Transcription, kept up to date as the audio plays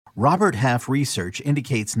Robert Half research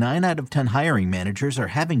indicates 9 out of 10 hiring managers are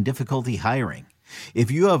having difficulty hiring.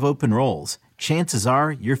 If you have open roles, chances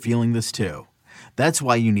are you're feeling this too. That's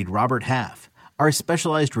why you need Robert Half. Our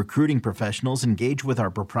specialized recruiting professionals engage with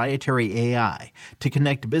our proprietary AI to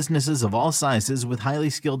connect businesses of all sizes with highly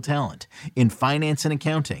skilled talent in finance and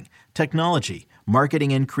accounting, technology,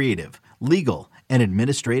 marketing and creative, legal, and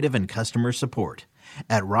administrative and customer support.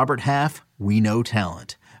 At Robert Half, we know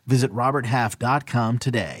talent. Visit roberthalf.com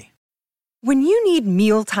today. When you need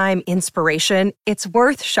mealtime inspiration, it's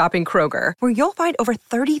worth shopping Kroger, where you'll find over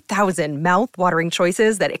 30,000 mouth-watering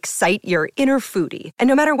choices that excite your inner foodie. And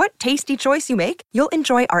no matter what tasty choice you make, you'll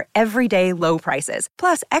enjoy our everyday low prices,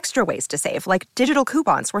 plus extra ways to save, like digital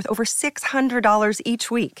coupons worth over $600 each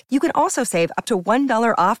week. You can also save up to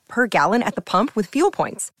 $1 off per gallon at the pump with fuel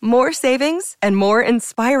points. More savings and more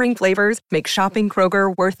inspiring flavors make shopping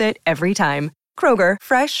Kroger worth it every time. Kroger,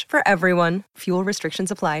 fresh for everyone. Fuel restrictions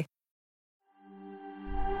apply.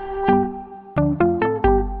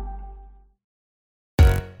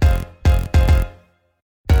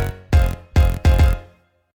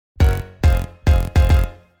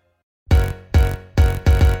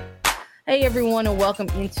 Hey everyone, and welcome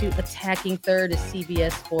into Attacking Third, a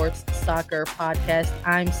CBS Sports Soccer podcast.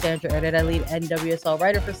 I'm Sandra Herrera, I lead NWSL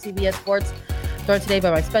writer for CBS Sports. Joined today by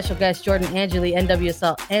my special guest, Jordan Angeli,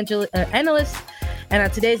 NWSL analyst. And on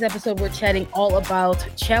today's episode, we're chatting all about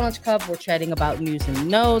Challenge Cup. We're chatting about news and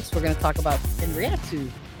notes. We're going to talk about and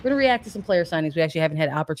react to some player signings we actually haven't had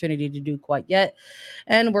opportunity to do quite yet.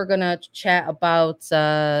 And we're going to chat about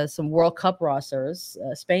some World Cup rosters.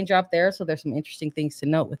 Spain dropped there, so there's some interesting things to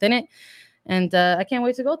note within it. And I can't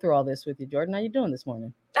wait to go through all this with you, Jordan. How you doing this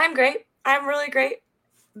morning? I'm great. I'm really great.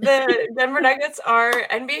 The Denver Nuggets are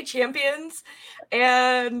NBA champions.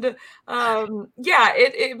 And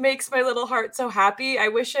it makes my little heart so happy. I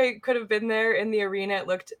wish I could have been there in the arena. It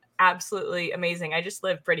looked absolutely amazing. I just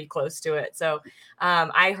live pretty close to it. So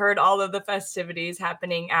I heard all of the festivities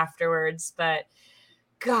happening afterwards, but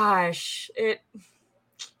gosh, I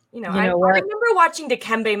remember watching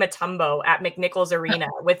Dikembe Mutombo at McNichols Arena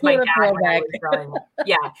with my dad when I was growing up.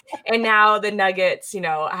 Yeah. And now the Nuggets,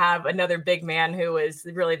 have another big man who is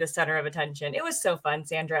really the center of attention. It was so fun,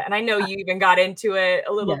 Sandra. And I know you even got into it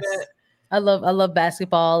a little bit. I love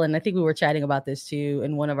basketball. And I think we were chatting about this too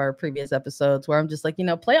in one of our previous episodes where I'm just like,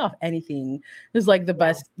 playoff anything is like the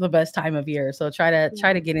best time of year. So try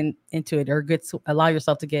to get into it or allow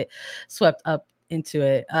yourself to get swept up into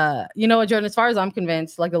it. You know what, Jordan, as far as I'm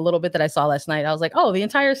convinced, like a little bit that I saw last night, I was like, oh, the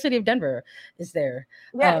entire city of Denver is there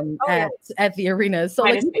at the arena. So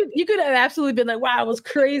like, you could have absolutely been like, wow, it was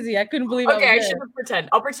crazy. I couldn't believe I should have pretend.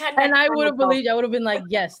 I'll pretend. And I would have believed, I would have been like,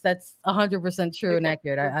 yes, that's 100% true and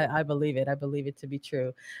accurate. I believe it. I believe it to be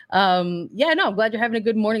true. I'm glad you're having a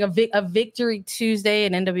good morning. A victory Tuesday,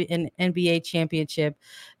 an NBA championship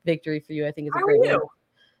victory for you. I think it's a great one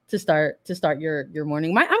to start your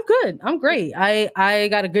morning. I'm good. I'm great. I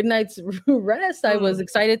got a good night's rest. I was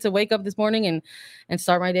excited to wake up this morning and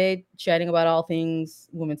start my day chatting about all things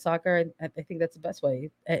women's soccer. I think that's the best way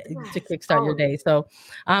to kickstart your day. So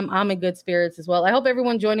I'm in good spirits as well. I hope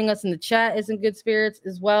everyone joining us in the chat is in good spirits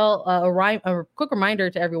as well. A quick reminder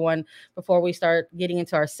to everyone before we start getting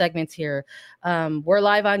into our segments here. We're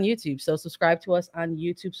live on YouTube, so subscribe to us on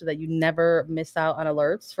YouTube so that you never miss out on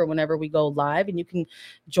alerts for whenever we go live, and you can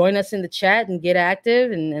join us in the chat and get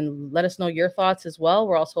active and let us know your thoughts as well.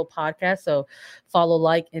 We're also a podcast, so follow,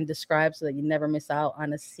 like, and subscribe so that you never miss out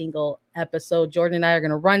on a single episode. Jordan and I are going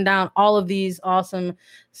to run down all of these awesome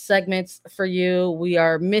segments for you. We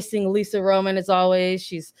are missing Lisa Roman as always.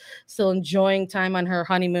 She's still enjoying time on her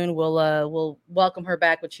honeymoon. We'll welcome her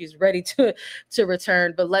back when she's ready to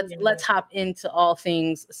return. But let's hop into all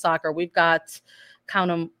things soccer. We've got, count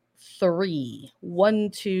them, 3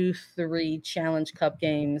 Challenge Cup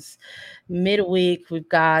games midweek. We've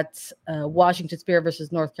got Washington Spirit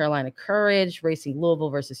versus North Carolina Courage, Racing Louisville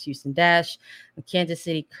versus Houston Dash, and Kansas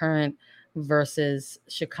City Current versus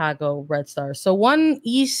Chicago Red Stars. So one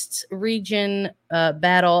East region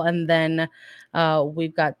battle, and then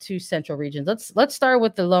we've got 2 Central regions. Let's start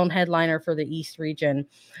with the lone headliner for the East region.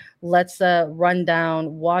 Let's run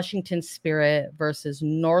down Washington Spirit versus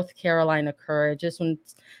North Carolina Courage. This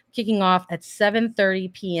one's kicking off at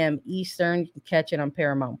 7:30 p.m. Eastern. You can catch it on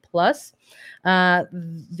Paramount Plus.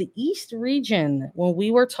 The East region, when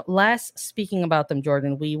we were last speaking about them,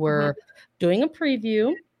 Jordan, we were doing a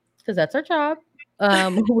preview because that's our job.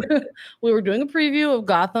 We were doing a preview of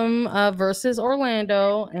Gotham versus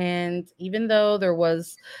Orlando, and even though there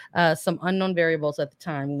was some unknown variables at the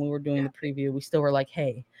time when we were doing the preview, we still were like,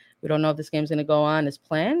 hey, We don't know if this game's going to go on as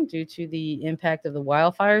planned due to the impact of the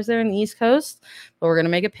wildfires there in the East Coast, but we're going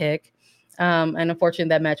to make a pick. And unfortunately,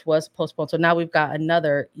 that match was postponed. So now we've got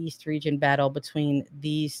another East region battle between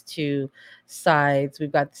these two sides.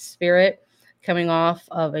 We've got the Spirit coming off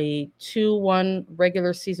of a 2-1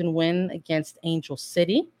 regular season win against Angel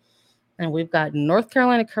City. And we've got North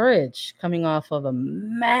Carolina Courage coming off of a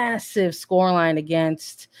massive scoreline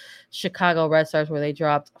against Chicago Red Stars, where they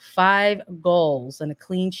dropped 5 goals and a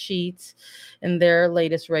clean sheet in their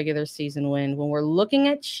latest regular season win. When we're looking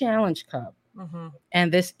at Challenge Cup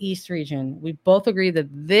and this East region, we both agree that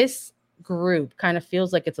this group kind of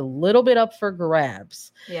feels like it's a little bit up for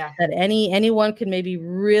grabs. Yeah. That anyone could maybe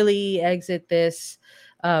really exit this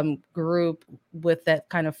group with that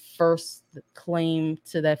kind of first claim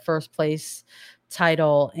to that first place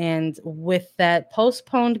title. And with that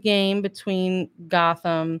postponed game between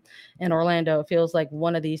Gotham and Orlando, it feels like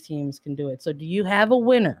one of these teams can do it. So do you have a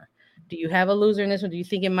winner? Do you have a loser in this one? Do you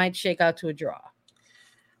think it might shake out to a draw?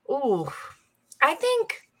 Ooh, I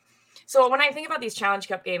think so. When I think about these Challenge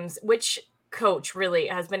Cup games, which coach really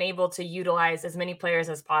has been able to utilize as many players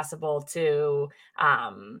as possible to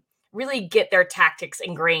really get their tactics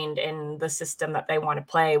ingrained in the system that they want to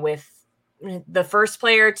play, with the first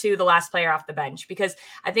player to the last player off the bench? Because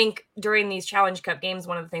I think during these Challenge Cup games,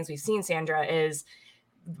 one of the things we've seen, Sandra, is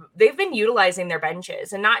they've been utilizing their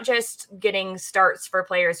benches and not just getting starts for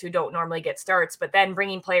players who don't normally get starts, but then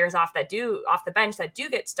bringing players off the bench that do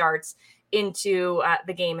get starts into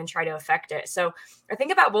the game and try to affect it. So I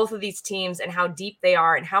think about both of these teams and how deep they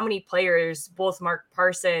are and how many players, both Mark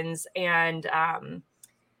Parsons and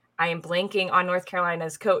I am blanking on North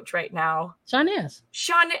Carolina's coach right now. Sean Nahas.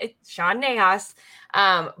 Sean Nahas.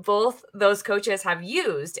 Both those coaches have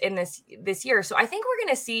used in this year. So I think we're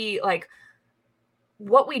going to see like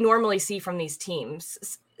what we normally see from these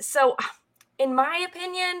teams. So in my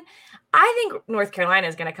opinion, I think North Carolina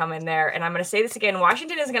is going to come in there, and I'm going to say this again,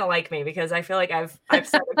 Washington is going to like me, because I feel like I've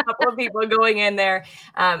said a couple of people going in there,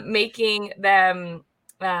 making them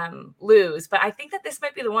lose. But I think that this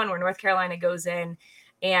might be the one where North Carolina goes in.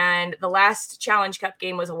 And the last Challenge Cup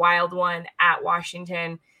game was a wild one at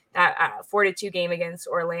Washington, that 4-2 game against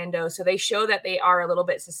Orlando. So they show that they are a little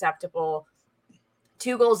bit susceptible.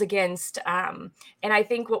 2 goals against. And I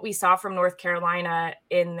think what we saw from North Carolina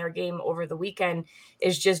in their game over the weekend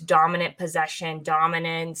is just dominant possession,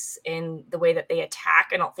 dominance in the way that they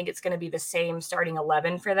attack. I don't think it's going to be the same starting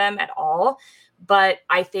 11 for them at all. But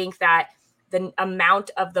I think that the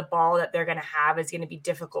amount of the ball that they're going to have is going to be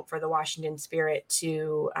difficult for the Washington Spirit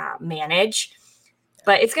to manage.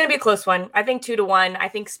 But it's going to be a close one. I think 2-1. I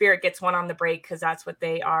think Spirit gets one on the break, because that's what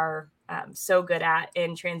they are so good at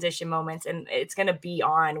in transition moments. And it's going to be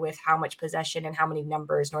on with how much possession and how many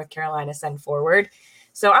numbers North Carolina send forward.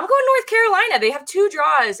 So I'm going North Carolina. They have 2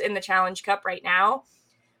 draws in the Challenge Cup right now,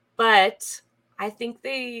 but I think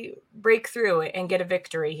they break through and get a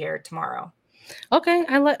victory here tomorrow. Okay,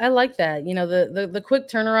 I like that. You know, the quick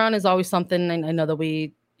turnaround is always something I know that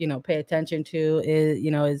we pay attention to.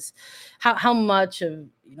 Is how much of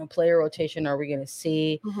player rotation are we going to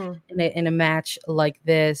see in a match like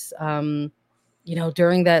this?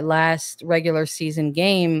 During that last regular season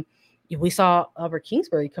game, we saw Albert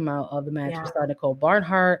Kingsbury come out of the match beside Nicole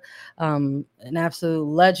Barnhart, an absolute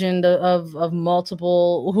legend of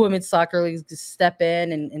multiple women's soccer leagues, to step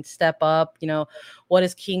in and step up. What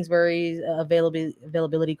is Kingsbury's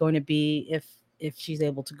availability going to be if she's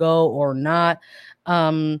able to go or not?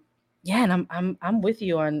 And I'm with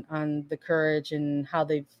you on the Courage and how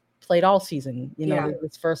they've played all season.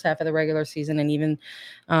 This first half of the regular season, and even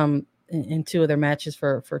in 2 of their matches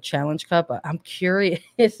for Challenge Cup. I'm curious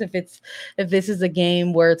if this is a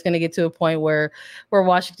game where it's going to get to a point where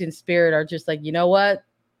Washington Spirit are just like, you know what,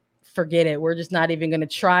 forget it. We're just not even going to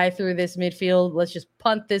try through this midfield. Let's just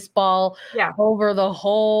punt this ball over the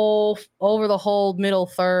whole middle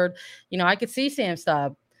third. I could see Sam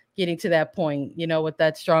Staub getting to that point, with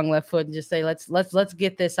that strong left foot, and just say, let's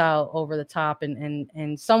get this out over the top,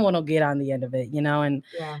 and someone will get on the end of it,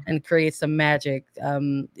 and create some magic.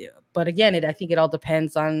 But again, I think it all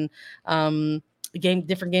depends on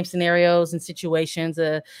different game scenarios and situations.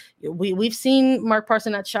 We've seen Mark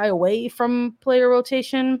Parsons not shy away from player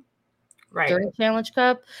rotation during Challenge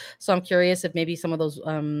Cup. So I'm curious if maybe some of those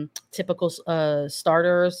typical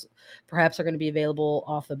starters perhaps are going to be available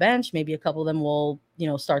off the bench. Maybe a couple of them will,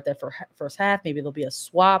 start that for first half. Maybe there'll be a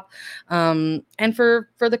swap. And for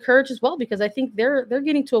the Courage as well, because I think they're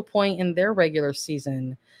getting to a point in their regular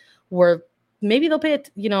season where maybe they'll pay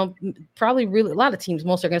it, probably really a lot of teams,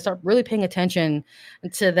 most are going to start really paying attention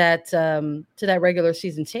to that regular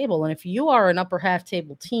season table. And if you are an upper half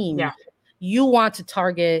table team, you want to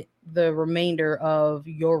target the remainder of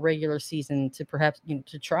your regular season to perhaps,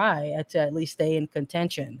 to try to at least stay in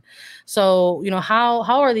contention. So, how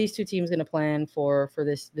are these two teams going to plan for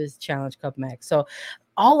this Challenge Cup match? So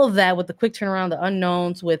all of that with the quick turnaround, the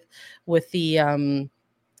unknowns, with the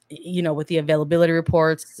with the availability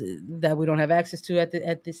reports that we don't have access to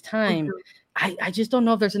at this time. Mhm. I just don't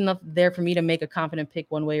know if there's enough there for me to make a confident pick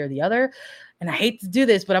one way or the other. And I hate to do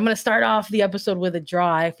this, but I'm going to start off the episode with a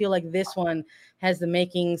draw. I feel like this one has the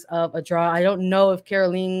makings of a draw. I don't know if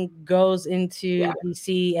Caroline goes into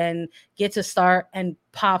DC and gets a start and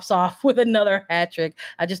pops off with another hat trick.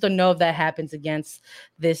 I just don't know if that happens against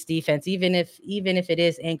this defense, even if it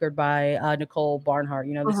is anchored by Nicole Barnhart.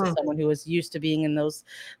 This is someone who is used to being in those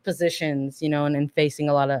positions, and facing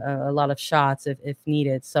a lot of shots if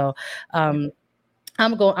needed. So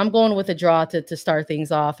I'm going with a draw to start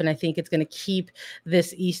things off, and I think it's going to keep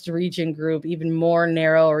this East region group even more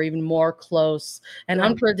narrow or even more close and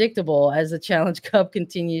unpredictable as the Challenge Cup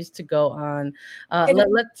continues to go on.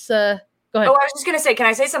 Let's go ahead. Oh, I was just going to say, can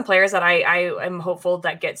I say some players that I am hopeful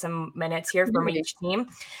that get some minutes here from each team?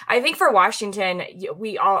 I think for Washington,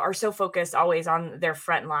 we all are so focused always on their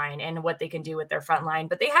front line and what they can do with their front line,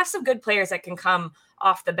 but they have some good players that can come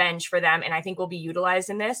off the bench for them, and I think will be utilized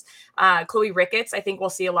in this. Chloe Ricketts, I think we'll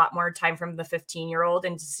see a lot more time from the 15-year-old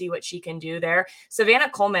and to see what she can do there. Savannah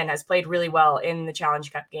Coleman has played really well in the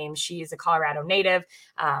Challenge Cup games. She is a Colorado native,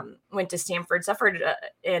 went to Stanford, suffered,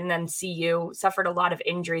 and then CU, suffered a lot of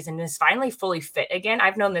injuries, and is finally fully fit again.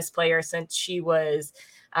 I've known this player since she was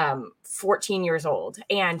 14 years old,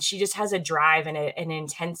 and she just has a drive and an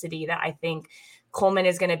intensity that I think Coleman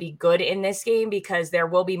is going to be good in this game, because there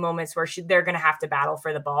will be moments where they're going to have to battle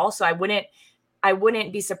for the ball. So I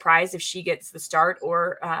wouldn't be surprised if she gets the start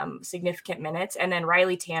or significant minutes. And then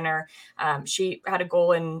Riley Tanner, she had a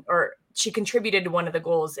goal she contributed to one of the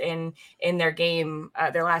goals in their game,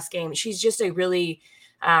 their last game. She's just a really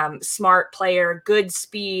smart player, good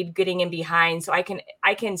speed, getting in behind. So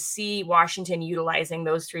I can see Washington utilizing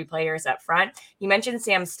those three players up front. You mentioned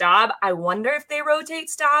Sam Staub. I wonder if they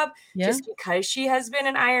rotate Staub just because she has been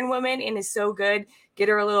an Iron Woman and is so good. Get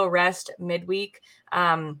her a little rest midweek.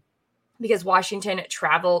 Because Washington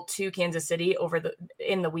traveled to Kansas City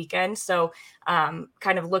in the weekend. So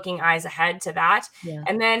kind of looking eyes ahead to that. Yeah.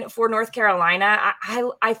 And then for North Carolina,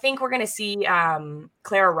 I think we're going to see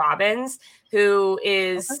Clara Robbins, who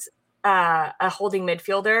is a holding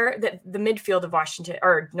midfielder. The midfield of Washington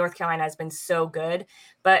or North Carolina has been so good,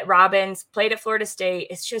 but Robbins played at Florida State.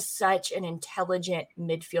 It's just such an intelligent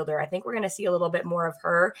midfielder. I think we're going to see a little bit more of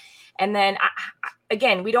her. And then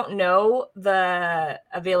again, we don't know the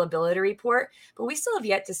availability report, but we still have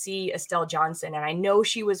yet to see Estelle Johnson. And I know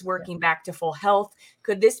she was working back to full health.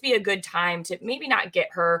 Could this be a good time to maybe not get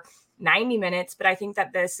her 90 minutes? But I think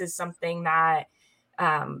that this is something that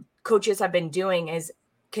coaches have been doing is,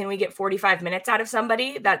 can we get 45 minutes out of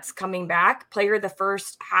somebody that's coming back, play her the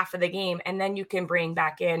first half of the game, and then you can bring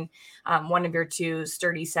back in one of your two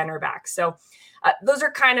sturdy center backs. So those are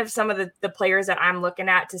kind of some of the players that I'm looking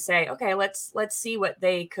at to say, okay, let's see what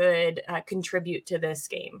they could contribute to this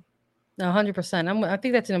game. 100%. I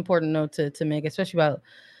think that's an important note to make, especially about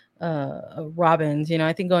Robbins.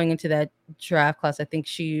 I think going into that draft class, I think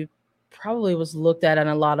she probably was looked at on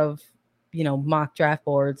a lot of, mock draft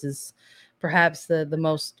boards as perhaps the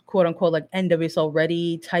most quote unquote like NWSL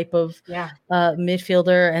ready type of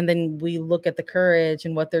midfielder. And then we look at the Courage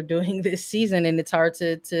and what they're doing this season, and it's hard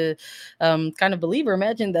to kind of believe or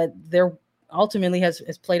imagine that they're ultimately has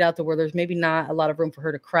played out to where there's maybe not a lot of room for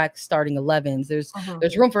her to crack starting 11s.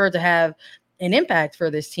 There's room for her to have an impact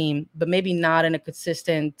for this team, but maybe not in a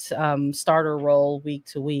consistent starter role week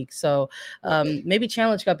to week. So maybe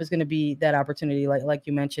Challenge Cup is going to be that opportunity, like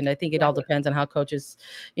you mentioned. I think it all depends on how coaches,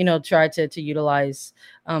 try to utilize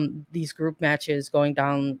these group matches going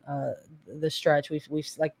down the stretch.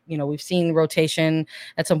 We've seen rotation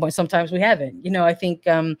at some point. Sometimes we haven't. I think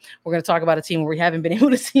we're going to talk about a team where we haven't been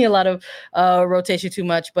able to see a lot of rotation too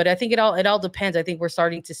much. But I think it all depends. I think we're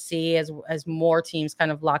starting to see as more teams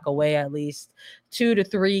kind of lock away at least 2 to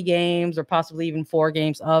 3 games or possibly even 4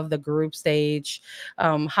 games of the group stage,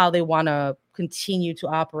 how they want to continue to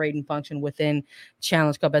operate and function within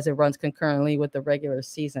Challenge Cup as it runs concurrently with the regular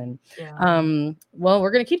season. Well,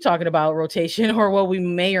 we're going to keep talking about rotation or what we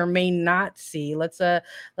may or may not see. Let's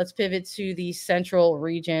pivot to the Central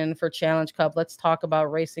region for Challenge Cup. Let's talk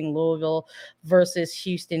about Racing Louisville versus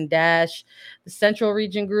Houston Dash. The Central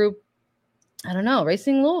region group, I don't know,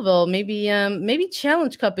 Racing Louisville, maybe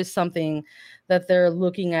Challenge Cup is something that they're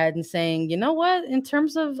looking at and saying, you know what, in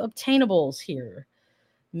terms of obtainables here,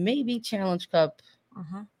 maybe Challenge Cup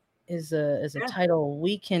is a title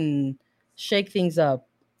we can shake things up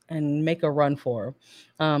and make a run for.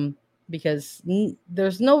 Because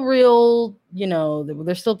there's no real,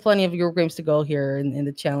 there's still plenty of Euro games to go here in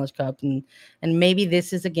the Challenge Cup, and maybe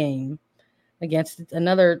this is a game against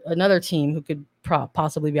another team who could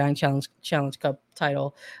possibly be on Challenge Cup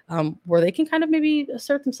title, where they can kind of maybe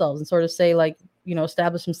assert themselves and sort of say, like,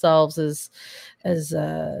 establish themselves as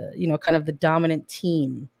kind of the dominant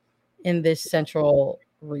team in this central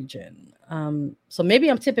region. So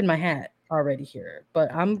maybe I'm tipping my hat already here,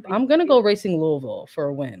 but I'm gonna go Racing Louisville for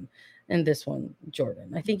a win in this one,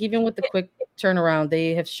 Jordan. I think even with the quick turnaround,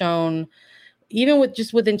 they have shown, even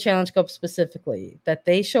within Challenge Cup specifically, that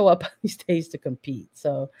they show up on these days to compete.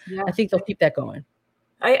 So I think they'll keep that going.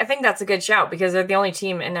 I think that's a good shout because they're the only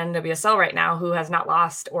team in NWSL right now who has not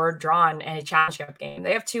lost or drawn a Challenge Cup game.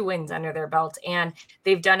 They have 2 wins under their belt, and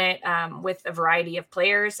they've done it with a variety of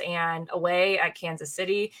players and away at Kansas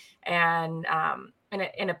City and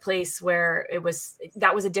in a place where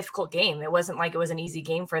that was a difficult game. It wasn't like it was an easy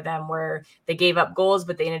game for them where they gave up goals,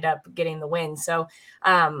 but they ended up getting the win. So,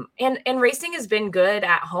 and Racing has been good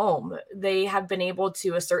at home. They have been able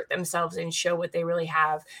to assert themselves and show what they really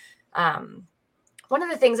have. One of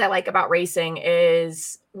the things I like about Racing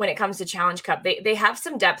is when it comes to Challenge Cup, they have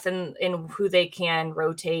some depth in who they can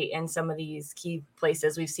rotate in some of these key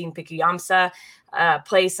places. We've seen Piku Yamsa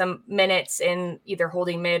play some minutes in either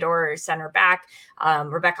holding mid or center back.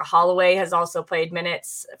 Rebecca Holloway has also played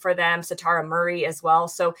minutes for them, Satara Murray as well.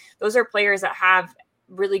 So those are players that have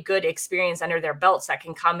really good experience under their belts that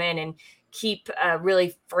can come in and keep a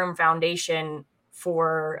really firm foundation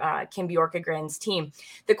for Kim Bjorkegren's team.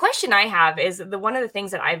 The question I have is one of the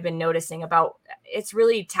things that I've been noticing about, it's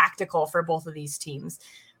really tactical for both of these teams.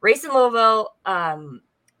 Racing Louisville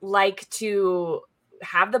like to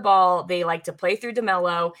have the ball. They like to play through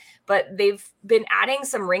DeMello, but they've been adding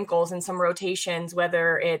some wrinkles and some rotations,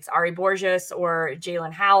 whether it's Ari Borges or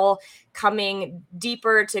Jalen Howell coming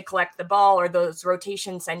deeper to collect the ball, or those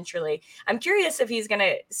rotations centrally. I'm curious if he's going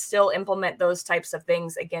to still implement those types of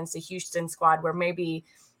things against a Houston squad where maybe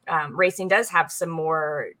Racing does have some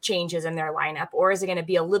more changes in their lineup, or is it going to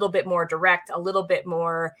be a little bit more direct, a little bit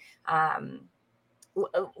more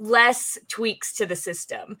less tweaks to the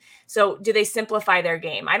system? So do they simplify their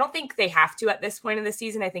game? I don't think they have to at this point in the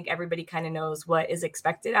season. I think everybody kind of knows what is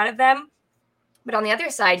expected out of them. But on the other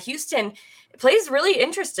side, Houston plays really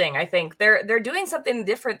interesting. I think they're doing something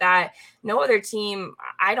different that no other team,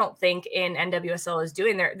 I don't think, in NWSL is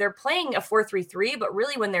doing. They're playing a 4-3-3, but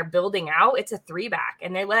really when they're building out, it's a 3-back,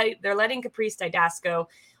 and they're letting Caprice Didasco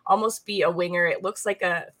almost be a winger. It looks like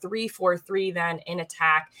a 3-4-3 then in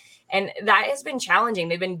attack. And that has been challenging.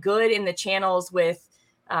 They've been good in the channels with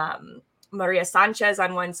Maria Sanchez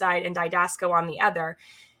on one side and Didasco on the other.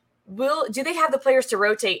 Do they have the players to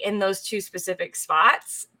rotate in those two specific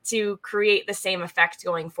spots to create the same effect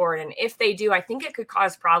going forward? And if they do, I think it could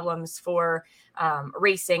cause problems for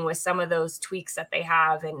Racing with some of those tweaks that they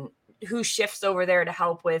have and who shifts over there to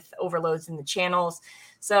help with overloads in the channels.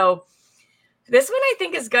 So this one I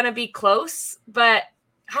think is going to be close, but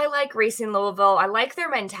I like Racing Louisville. I like their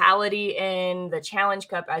mentality in the Challenge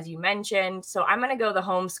Cup, as you mentioned. So I'm going to go the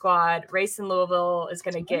home squad. Racing Louisville is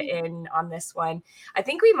going to get in on this one. I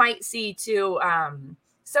think we might see, too,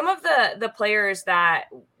 some of the players that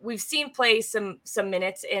we've seen play some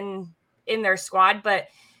minutes in their squad. But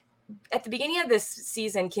at the beginning of this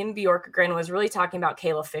season, Kim Bjorkegren was really talking about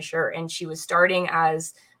Kayla Fisher, and she was starting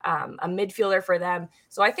as a midfielder for them.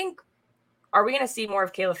 So I think, are we going to see more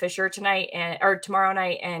of Kayla Fisher tonight or tomorrow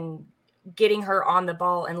night, and getting her on the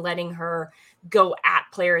ball and letting her go at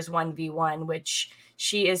players 1v1, which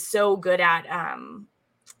she is so good at.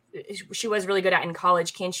 She was really good at in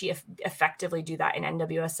college. Can she effectively do that in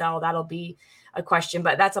NWSL? That'll be a question,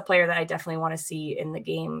 but that's a player that I definitely want to see in the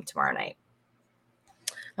game tomorrow night.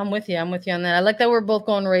 I'm with you on that. I like that we're both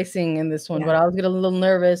going Racing in this one, but I was getting a little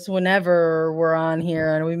nervous whenever we're on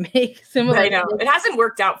here and we make similar. I know it hasn't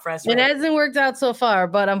worked out for us. Right? It hasn't worked out so far,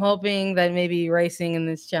 but I'm hoping that maybe Racing in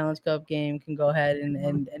this Challenge Cup game can go ahead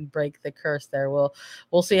and break the curse there.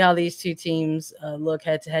 We'll see how these two teams look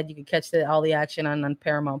head to head. You can catch all the action on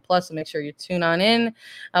Paramount Plus, so make sure you tune on in.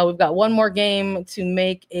 We've got one more game to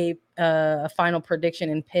make a final prediction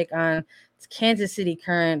and pick on. It's Kansas City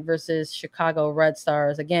Current versus Chicago Red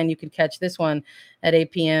Stars. Again, you can catch this one at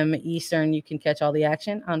 8 p.m. Eastern. You can catch all the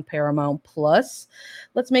action on Paramount Plus.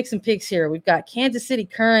 Let's make some picks here. We've got Kansas City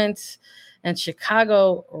Current and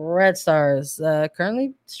Chicago Red Stars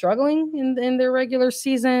currently struggling in their regular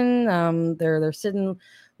season. They're sitting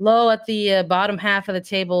low at the bottom half of the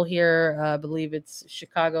table here. I believe it's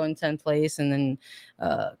Chicago in 10th place, and then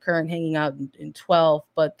Current hanging out in 12th.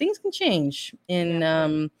 But things can change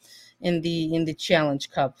in the Challenge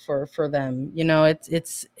Cup for them. You know,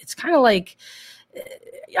 it's kind of like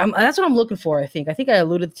that's what I'm looking for. I think I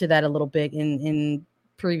alluded to that a little bit in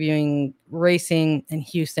previewing racing in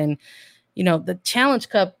Houston. You know, the Challenge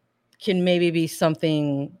Cup can maybe be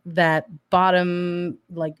something that bottom,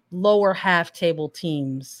 like lower half table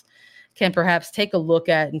teams can perhaps take a look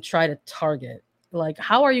at and try to target. Like,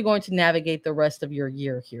 how are you going to navigate the rest of your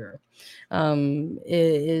year here? Are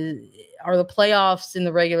the playoffs in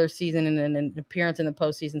the regular season and an appearance in the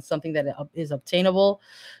postseason something that is obtainable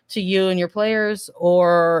to you and your players,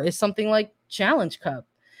 or is something like Challenge Cup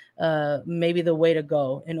maybe the way to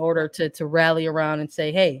go in order to rally around and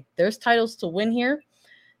say, hey, there's titles to win here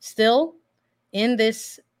still in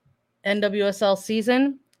this NWSL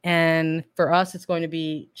season? And for us, it's going to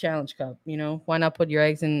be Challenge Cup. You know, why not put your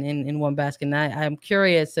eggs in one basket? And I'm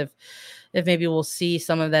curious if maybe we'll see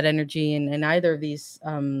some of that energy in either of these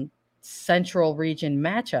central region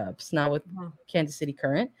matchups. Now with Kansas City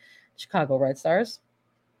Current, Chicago Red Stars.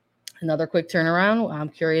 Another quick turnaround. I'm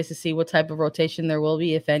curious to see what type of rotation there will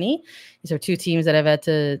be, if any. These are two teams that have had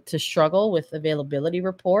to struggle with availability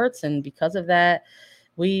reports, and because of that,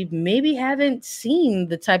 we maybe haven't seen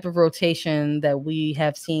the type of rotation that we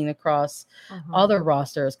have seen across other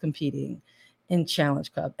rosters competing in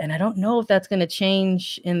Challenge Cup. And I don't know if that's going to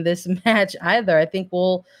change in this match either. I think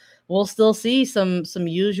we'll still see some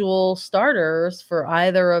usual starters for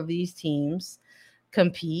either of these teams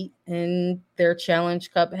compete in their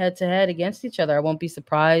Challenge Cup head-to-head against each other. I won't be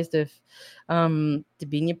surprised if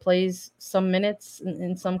Dabinia plays some minutes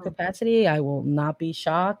in some capacity. I will not be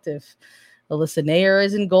shocked if Alyssa Nair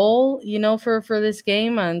is in goal, you know, for this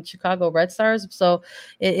game on Chicago Red Stars. So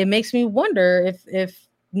it makes me wonder if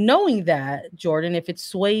knowing that, Jordan, if it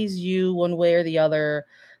sways you one way or the other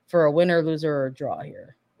for a winner, loser, or draw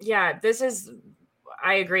here. Yeah,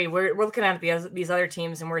 I agree. We're looking at these other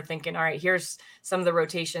teams and we're thinking, all right, here's some of the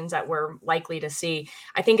rotations that we're likely to see.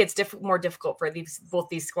 I think it's more difficult for both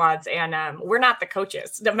these squads, and we're not the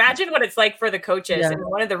coaches. Imagine what it's like for the coaches. Yeah. And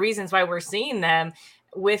one of the reasons why we're seeing them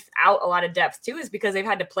without a lot of depth too is because they've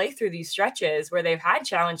had to play through these stretches where they've had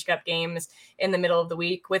Challenge Cup games in the middle of the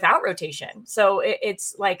week without rotation. So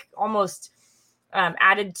it's like almost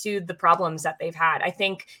added to the problems that they've had. I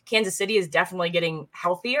think Kansas City is definitely getting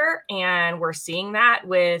healthier, and we're seeing that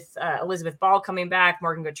with Elizabeth Ball coming back,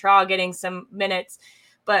 Morgan Gautreau getting some minutes.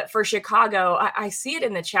 But for Chicago, I see it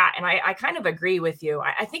in the chat, and I kind of agree with you.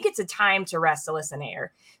 I think it's a time to rest Alyssa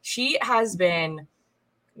Nair. She has been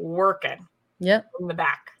working in the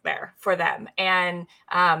back there for them. And,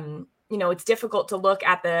 you know, it's difficult to look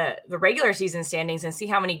at the regular season standings and see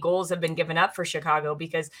how many goals have been given up for Chicago,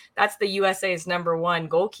 because that's the USA's #1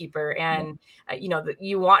 goalkeeper. And, you know,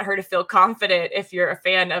 you want her to feel confident if you're a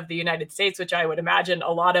fan of the United States, which I would imagine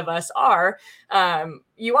a lot of us are.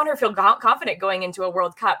 You want her to feel confident going into a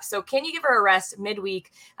World Cup. So can you give her a rest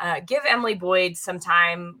midweek? Give Emily Boyd some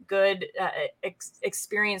time, good,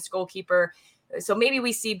 experienced goalkeeper. So maybe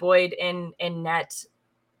we see Boyd in net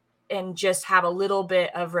and just have a little bit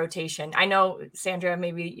of rotation. I know, Sandra,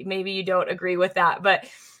 maybe you don't agree with that, but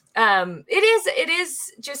it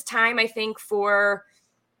is just time, I think, for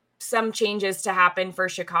some changes to happen for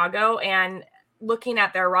Chicago. And looking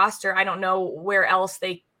at their roster, I don't know where else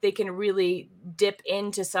they can really dip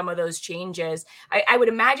into some of those changes. I would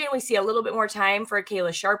imagine we see a little bit more time for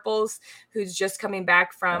Kayla Sharples, who's just coming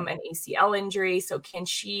back from an ACL injury. So can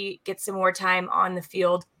she get some more time on the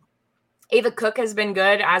field? Ava Cook has been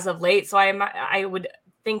good as of late, so I would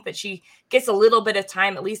think that she gets a little bit of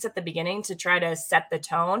time, at least at the beginning, to try to set the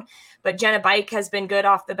tone. But Jenna Bike has been good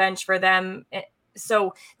off the bench for them.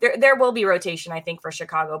 So there will be rotation, I think, for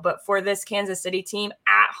Chicago. But for this Kansas City team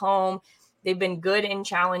at home, they've been good in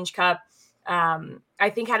Challenge Cup. I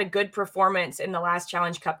think had a good performance in the last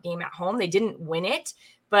Challenge Cup game at home. They didn't win it,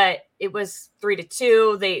 but it was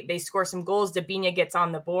 3-2. They score some goals. Dabinia gets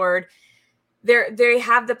on the board. They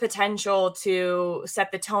have the potential to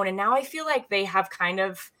set the tone. And now I feel like they have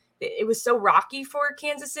it was so rocky for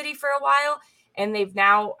Kansas City for a while. And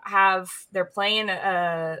they're playing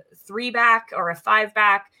a 3-back or a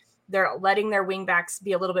 5-back. They're letting their wing backs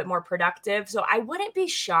be a little bit more productive. So I wouldn't be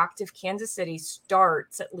shocked if Kansas City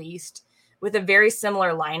starts at least with a very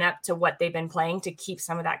similar lineup to what they've been playing, to keep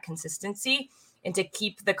some of that consistency and to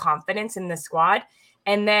keep the confidence in the squad.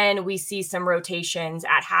 And then we see some rotations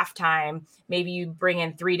at halftime. Maybe you bring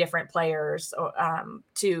in 3 different players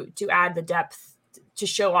to add the depth, to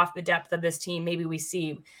show off the depth of this team. Maybe we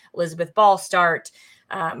see Elizabeth Ball start,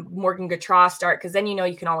 Morgan Gautreau start, because then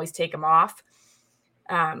you can always take them off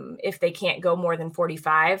if they can't go more than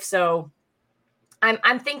 45. So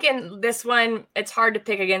I'm thinking this one, it's hard to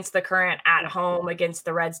pick against the Current at home against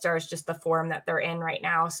the Red Stars, just the form that they're in right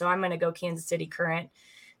now. So I'm going to go Kansas City Current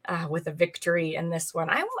with a victory in this one.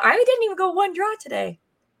 I didn't even go one draw today.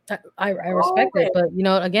 I respect it, but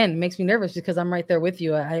again, it makes me nervous because I'm right there with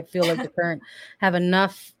you. I feel like the Current have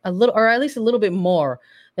enough, a little, or at least a little bit more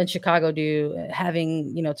than Chicago do,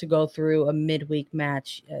 having to go through a midweek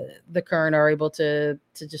match. The Current are able to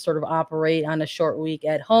just sort of operate on a short week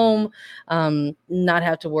at home, not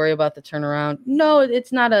have to worry about the turnaround. No,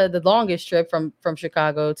 it's not the longest trip from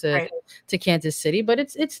Chicago to Kansas City, but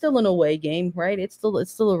it's still an away game, right? It's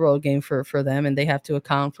still a road game for them, and they have to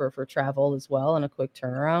account for travel as well and a quick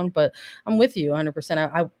turnaround. But I'm with you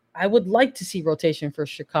 100%. I would like to see rotation for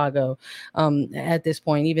Chicago at this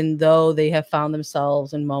point, even though they have found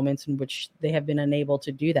themselves in moments in which they have been unable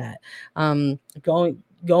to do that.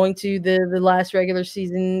 Going to the last regular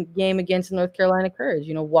season game against North Carolina Courage,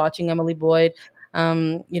 watching Emily Boyd, be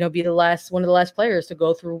one of the last players to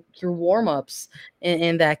go through warm-ups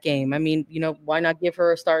in that game. I mean, why not give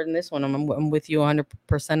her a start in this one? I'm with you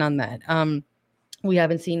 100% on that. We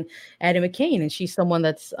haven't seen Addie McCain, and she's someone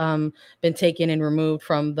that's been taken and removed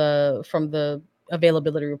from the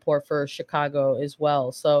availability report for Chicago as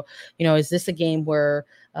well. So, is this a game where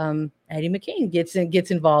Addie McCain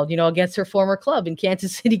gets involved, against her former club in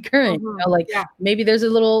Kansas City Current? Maybe there's a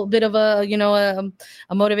little bit of a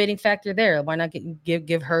motivating factor there. Why not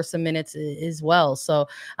give her some minutes as well? So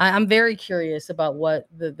I'm very curious about what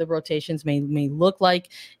the rotations may look like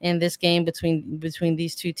in this game between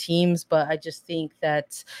these two teams. But I just think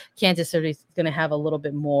that Kansas City is going to have a little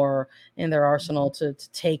bit more in their arsenal to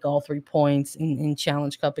take all 3 points in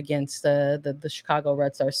Challenge Cup against the Chicago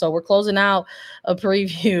Red Stars. So we're closing out a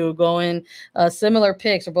preview, going similar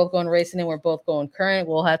picks. We're both going Racing and we're both going Current.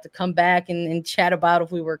 We'll have to come back and chat about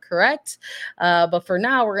if we were correct. But for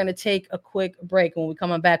now, we're going to take a quick break. When we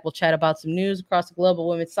come on back, we'll chat about some news across the globe of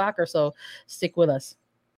women's soccer. So stick with us.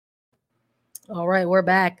 All right, we're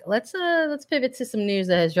back. Let's pivot to some news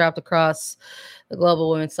that has dropped across the global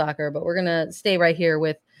women's soccer, but we're gonna stay right here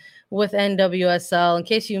with NWSL. In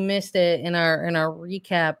case you missed it in our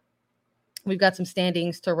recap, we've got some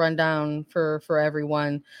standings to run down for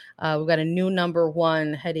everyone. We've got a new number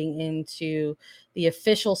 1 heading into the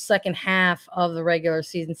official second half of the regular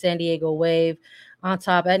season. San Diego Wave on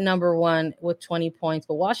top at number 1 with 20 points,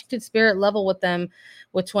 but Washington Spirit level with them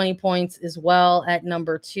with 20 points as well at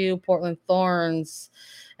number 2. Portland Thorns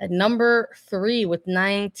at number 3 with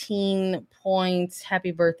 19 points.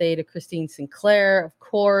 Happy birthday to Christine Sinclair, of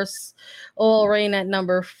course. OL Reign at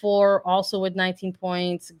number 4, also with 19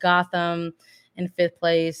 points. Gotham in 5th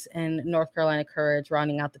place, and North Carolina Courage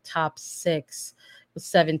rounding out the top 6 with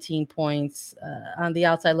 17 points. On the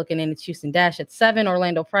outside looking in, it's Houston Dash at 7,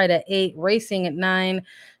 Orlando Pride at 8, Racing at 9,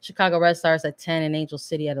 Chicago Red Stars at 10, and Angel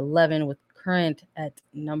City at 11 with Current at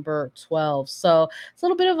number 12. So it's a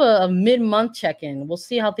little bit of a mid-month check-in. We'll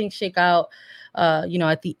see how things shake out.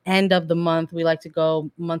 At the end of the month, we like to go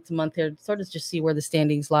month to month here, sort of just see where the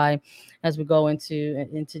standings lie as we go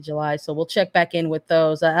into July. So we'll check back in with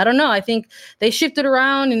those. I don't know. I think they shifted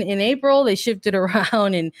around in April. They shifted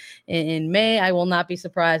around in May. I will not be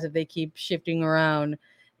surprised if they keep shifting around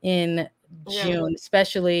in June,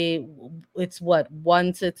 especially. It's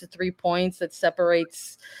 1 to 3 points that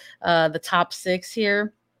separates the top 6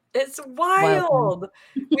 here. It's wild.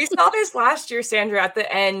 We saw this last year, Sandra, at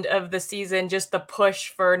the end of the season, just the push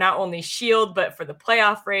for not only Shield, but for the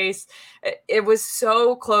playoff race. It was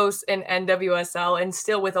so close in NWSL, and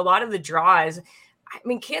still with a lot of the draws. I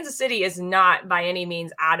mean, Kansas City is not by any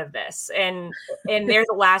means out of this, and they're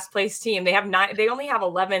the last place team. They have 9. They only have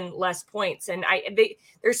 11 less points, and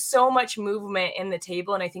there's so much movement in the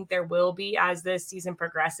table, and I think there will be as this season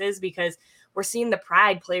progresses, because we're seeing the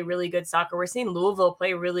Pride play really good soccer. We're seeing Louisville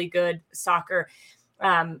play really good soccer.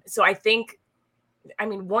 So I think,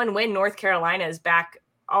 one win, North Carolina is back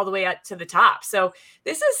all the way up to the top. So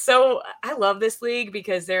I love this league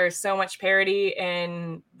because there's so much parity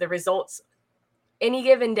in the results any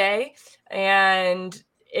given day. And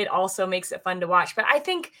it also makes it fun to watch. But I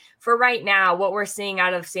think for right now, what we're seeing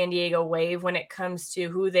out of San Diego Wave when it comes to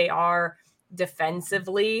who they are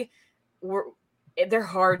defensively, they're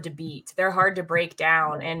hard to beat. They're hard to break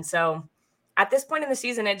down. And so at this point in the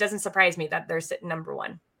season, it doesn't surprise me that they're sitting number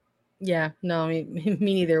 1. Yeah, no, me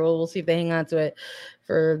neither. We'll see if they hang on to it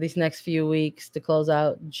for these next few weeks to close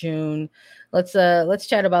out June. Let's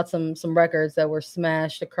chat about some records that were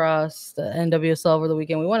smashed across the NWSL over the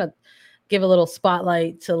weekend. We want to give a little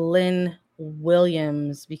spotlight to Lynn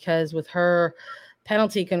Williams, because with her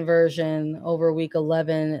penalty conversion over week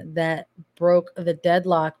 11 that broke the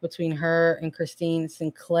deadlock between her and Christine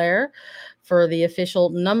Sinclair for the official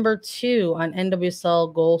number 2 on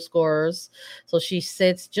NWSL goal scorers. So she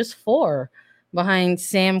sits just 4 behind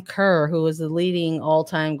Sam Kerr, who is the leading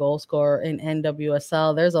all-time goal scorer in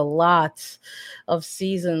NWSL. There's a lot of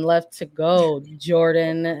season left to go,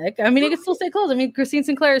 Jordan. I mean, it can still stay close. I mean, Christine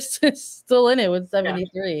Sinclair is still in it with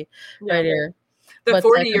 73 right here. The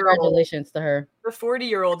 40-year-old. Congratulations to her. The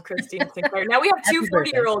 40-year-old Christine Sinclair. Now we have two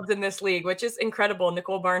 40-year-olds in this league, which is incredible.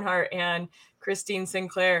 Nicole Barnhart and Christine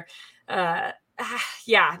Sinclair.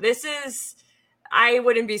 This is, I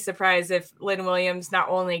wouldn't be surprised if Lynn Williams not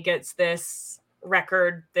only gets this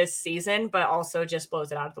record this season, but also just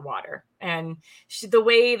blows it out of the water. And the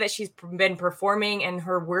way that she's been performing and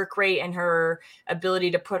her work rate and her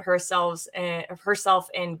ability to put herself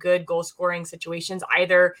in good goal scoring situations,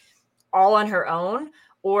 either all on her own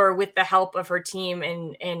or with the help of her team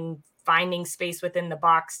and finding space within the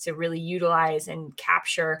box to really utilize and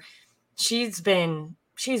capture. She's been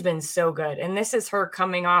so good. And this is her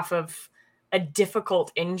coming off of a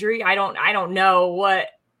difficult injury. I don't know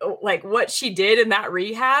what she did in that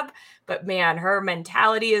rehab, but man, her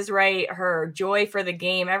mentality is right. Her joy for the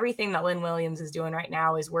game, everything that Lynn Williams is doing right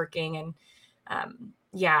now is working. And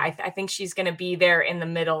I think she's going to be there in the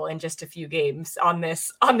middle in just a few games on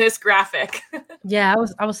this graphic. Yeah,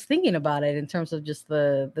 I was thinking about it in terms of just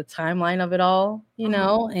the timeline of it all, you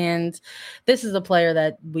know, and this is a player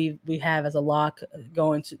that we have as a lock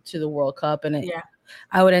going to the World Cup. And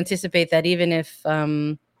I would anticipate that even if,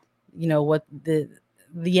 what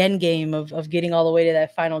the end game of getting all the way to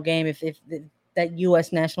that final game, if that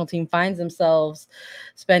U.S. national team finds themselves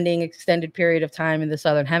spending extended period of time in the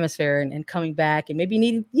Southern Hemisphere and coming back, and maybe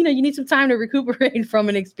you need some time to recuperate from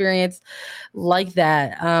an experience like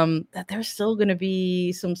that, that there's still going to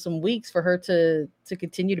be some weeks for her to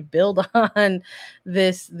continue to build on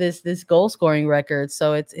this goal scoring record.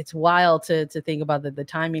 So it's wild to think about the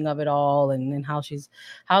timing of it all and how she's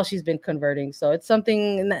been converting. So it's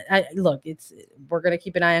something that we're going to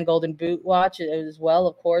keep an eye on Golden Boot watch as well,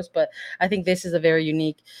 of course, but I think this is a very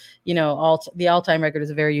unique, the all-time record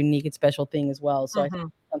is a very unique and special thing as well. So I think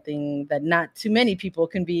something that not too many people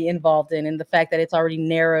can be involved in, and the fact that it's already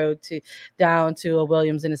narrowed down to a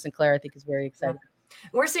Williams and a Sinclair, I think is very exciting.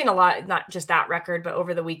 We're seeing a lot, not just that record, but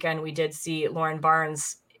over the weekend we did see Lauren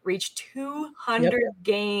Barnes reach 200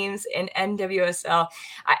 games in NWSL.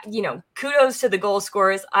 Kudos to the goal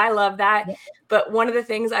scorers. I love that. Yep. But one of the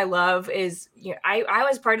things I love is, I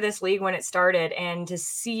was part of this league when it started, and to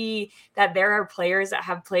see that there are players that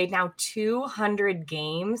have played now 200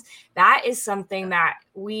 games, that is something that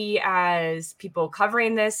we as people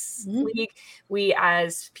covering this league, we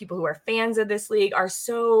as people who are fans of this league are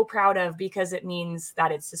so proud of, because it means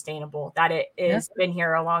that it's sustainable, that it has been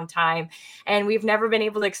here a long time, and we've never been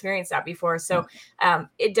able to experience that before. So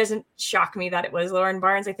it doesn't shock me that it was Lauren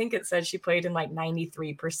Barnes. I think it said she played in like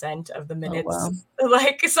 93% of the minutes. Oh, wow.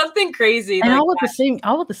 Like something crazy. And like all with the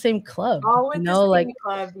same club. All with the same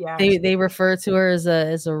club, yeah. They refer to her as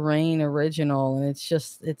a Reign original, and it's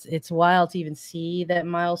just it's wild to even see that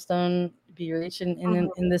milestone be reached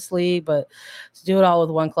in this league. But to do it all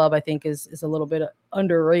with one club, I think is a little bit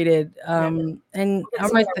underrated. And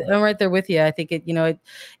I'm right there with you. I think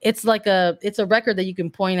it's a record that you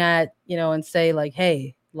can point at, and say like,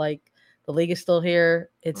 hey, like, the league is still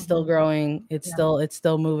here. It's still growing. It's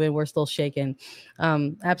still moving. We're still shaking.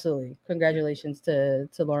 Absolutely. Congratulations to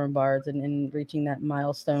Lauren Barnes and reaching that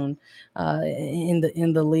milestone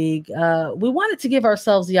in the league. We wanted to give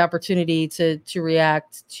ourselves the opportunity to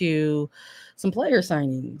react to some player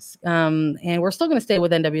signings. And we're still going to stay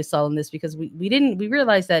with NWSL in this, because we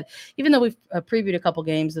realized that even though we've previewed a couple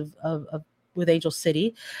games of with Angel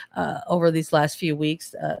City over these last few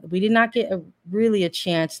weeks, we did not get really a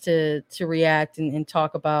chance to react and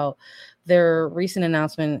talk about their recent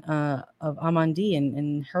announcement of Amandie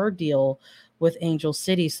and her deal with Angel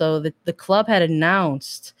City. So the club had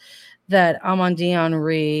announced that Amandie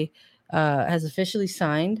Henry has officially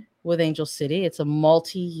signed with Angel City. It's a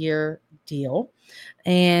multi-year deal,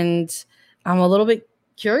 and I'm a little bit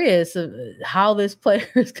curious of how this player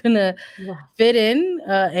is gonna fit in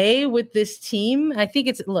with this team. I think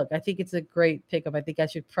it's a great pickup. I think I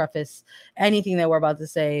should preface anything that we're about to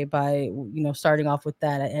say by starting off with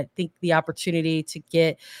that. I think the opportunity to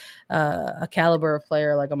get a caliber of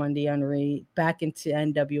player like Amandie Henry back into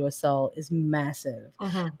NWSL is massive.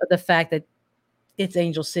 But the fact that it's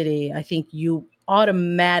Angel City, I think you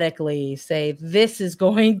automatically say this is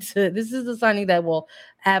the signing that will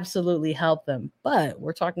absolutely help them. But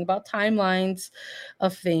we're talking about timelines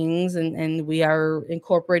of things, and we are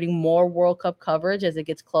incorporating more World Cup coverage as it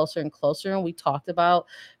gets closer and closer. And we talked about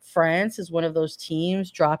France as one of those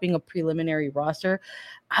teams dropping a preliminary roster.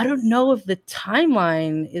 I don't know if the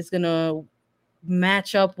timeline is going to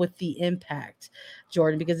match up with the impact,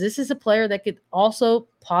 Jordan, because this is a player that could also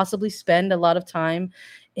possibly spend a lot of time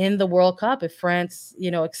in the World Cup if France,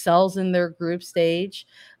 excels in their group stage.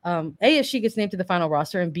 A, if she gets named to the final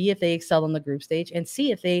roster, and B, if they excel in the group stage, and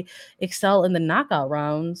C, if they excel in the knockout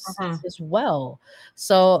rounds as well.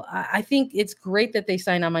 So I think it's great that they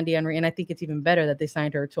signed Amandine Henry, and I think it's even better that they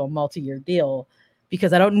signed her to a multi-year deal,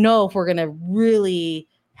 because I don't know if we're going to really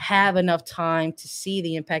have enough time to see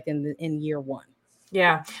the impact in year one.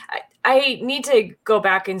 Yeah. I need to go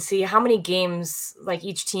back and see how many games like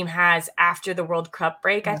each team has after the World Cup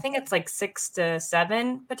break. I think it's like 6 to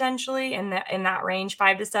 7 potentially in that range,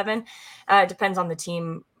 5 to 7. It depends on the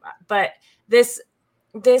team. But this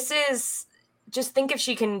is, just think if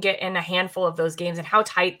she can get in a handful of those games and how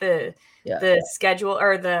tight the schedule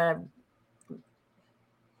or the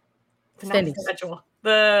schedule,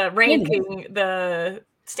 the ranking, the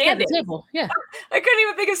standings. Yeah, the table. Yeah. I couldn't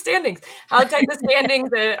even think of standings. How tight the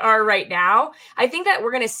standings are right now. I think that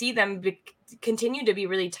we're going to see them continue to be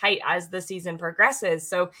really tight as the season progresses.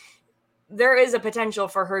 So there is a potential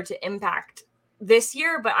for her to impact this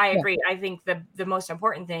year, but I agree. I think the most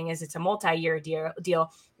important thing is it's a multi-year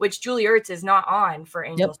deal, which Julie Ertz is not on for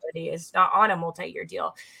Angel City, is not on a multi-year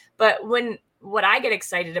deal. But what I get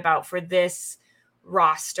excited about for this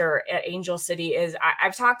roster at Angel City is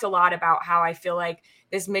I've talked a lot about how I feel like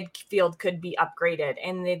this midfield could be upgraded,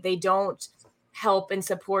 and they don't help and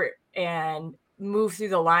support and move through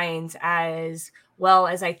the lines as well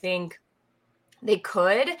as I think they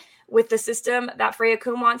could with the system that Freya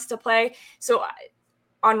Kuhn wants to play. So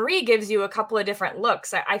Henry gives you a couple of different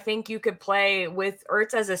looks. I think you could play with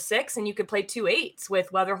Ertz as a 6, and you could play 2 8s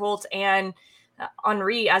with Weatherholt and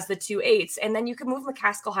Henry as the 2 8s, and then you could move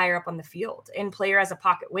McCaskill higher up on the field and play her as a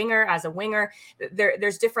pocket winger, as a winger.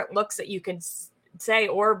 There's different looks that you could say,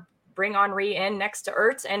 or bring Henry in next to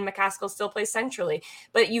Ertz and McCaskill still plays centrally.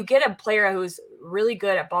 But you get a player who's really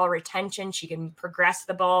good at ball retention. She can progress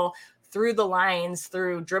the ball through the lines,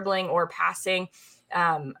 through dribbling or passing.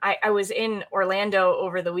 I was in Orlando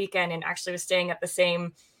over the weekend and actually was staying at the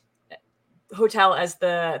same hotel as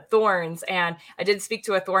the Thorns, and I did speak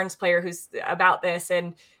to a Thorns player who's about this,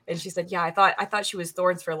 and she said, yeah, I thought she was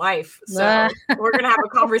Thorns for life, so we're gonna have a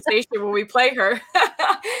conversation when we play her.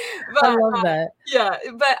 But, I love that. Yeah,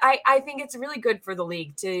 but I think it's really good for the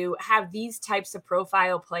league to have these types of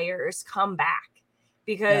profile players come back,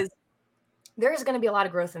 because there's going to be a lot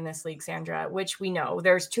of growth in this league, Sandra, which we know.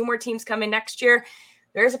 There's 2 more teams coming next year.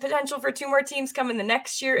 There's a potential for 2 more teams coming the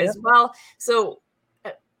next year as well. So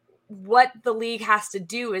what the league has to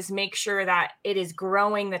do is make sure that it is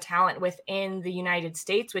growing the talent within the United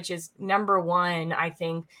States, which is number 1, I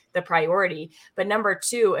think, the priority. But number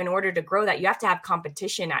 2, in order to grow that, you have to have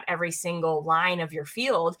competition at every single line of your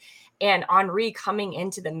field. And Henry coming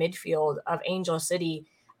into the midfield of Angel City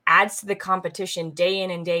adds to the competition day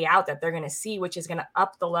in and day out that they're going to see, which is going to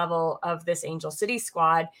up the level of this Angel City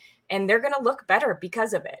squad. And they're going to look better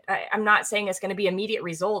because of it. I'm not saying it's going to be immediate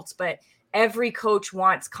results, but every coach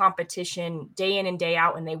wants competition day in and day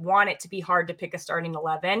out, and they want it to be hard to pick a starting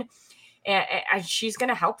 11. And she's going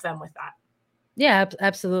to help them with that. Yeah,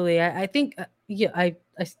 absolutely. I think, I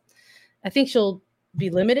think she'll be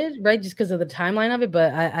limited, right? Just because of the timeline of it.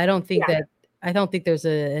 But I don't think I don't think there's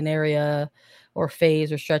an area or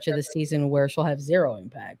phase or stretch of the season where she'll have zero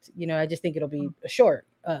impact. I just think it'll be a short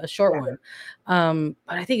one. But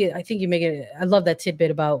I think you make it. I love that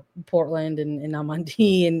tidbit about Portland and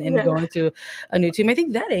Amandine and going to a new team. I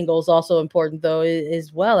think that angle is also important though,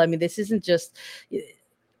 as well. I mean, this isn't just,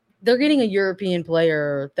 they're getting a European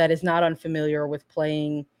player that is not unfamiliar with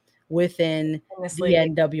playing within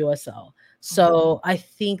the NWSL. So I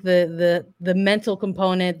think the mental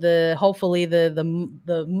component, hopefully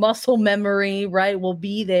the muscle memory, right, will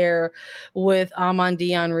be there with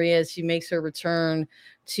Amandine Henry as she makes her return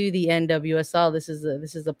to the NWSL. This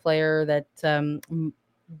is a player that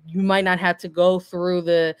you might not have to go through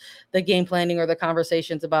the game planning or the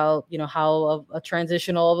conversations about, how a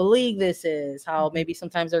transitional of a league this is, how maybe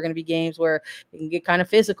sometimes there are going to be games where it can get kind of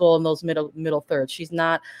physical in those middle thirds. She's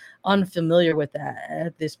not unfamiliar with that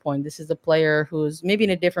at this point. This is a player who's maybe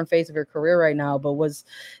in a different phase of her career right now, but was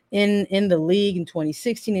in the league in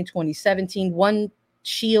 2016 and 2017, won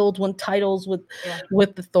titles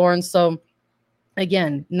with the Thorns. So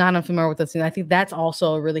again, not unfamiliar with this. And I think that's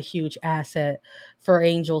also a really huge asset for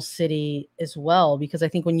Angel City as well, because I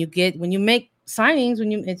think when you make signings,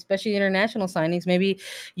 especially international signings, maybe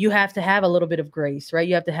you have to have a little bit of grace, right?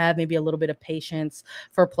 You have to have maybe a little bit of patience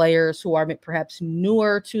for players who are perhaps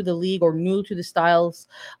newer to the league or new to the styles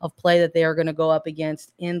of play that they are going to go up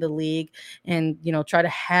against in the league, and try to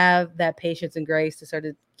have that patience and grace to sort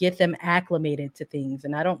of get them acclimated to things.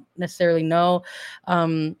 And I don't necessarily know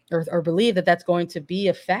or believe that that's going to be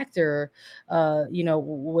a factor,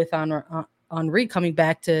 with Henry coming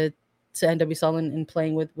back to NWSL and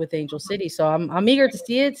playing with Angel City. So I'm eager to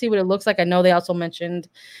see what it looks like. I know they also mentioned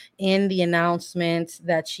in the announcement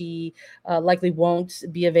that she likely won't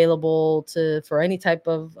be available for any type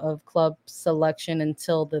of club selection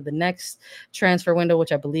until the next transfer window,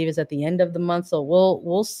 which I believe is at the end of the month. So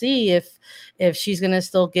we'll see if she's going to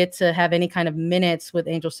still get to have any kind of minutes with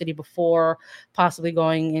Angel City before possibly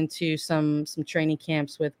going into some training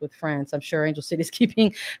camps with France. I'm sure Angel City is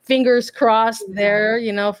keeping fingers crossed there,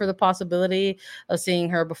 for the possibility of seeing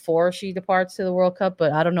her before she departs to the World Cup.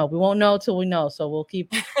 But I don't know. We won't know till we know. So we'll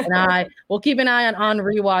keep an eye on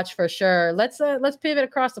rewatch for sure. Let's pivot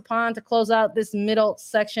across the pond to close out this middle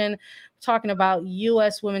section, talking about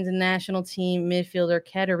U.S. women's national team midfielder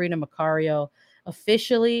Catarina Macario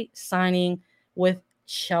officially signing with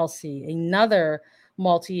Chelsea. Another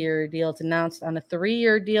multi-year deal. It's announced on a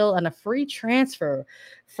 3-year deal and a free transfer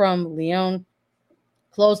from Lyon.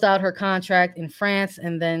 Closed out her contract in France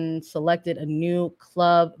and then selected a new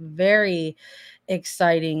club. Very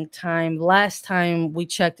exciting time. Last time we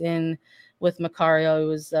checked in with Macario, it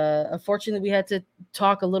was unfortunately we had to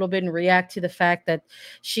talk a little bit and react to the fact that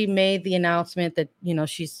she made the announcement that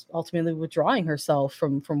she's ultimately withdrawing herself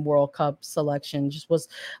from World Cup selection. Just was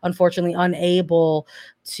unfortunately unable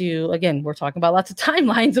to, again, we're talking about lots of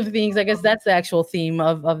timelines of things. I guess that's the actual theme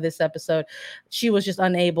of this episode. She was just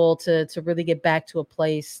unable to really get back to a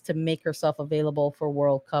place to make herself available for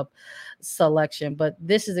World Cup selection. But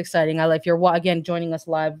this is exciting. If you're again joining us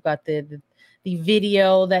live, we've got the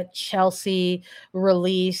video that Chelsea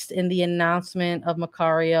released in the announcement of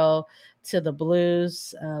Macario to the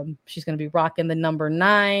Blues. She's going to be rocking the number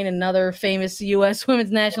 9, another famous U.S.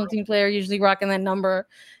 women's national team player, usually rocking that number.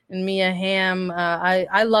 And Mia Hamm,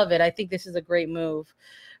 I love it. I think this is a great move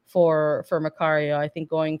for Macario. I think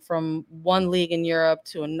going from one league in Europe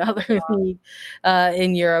to another league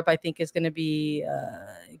in Europe, I think is going to be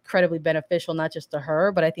incredibly beneficial, not just to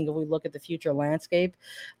her, but I think if we look at the future landscape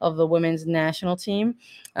of the women's national team,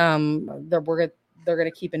 they're going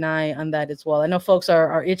to keep an eye on that as well. I know folks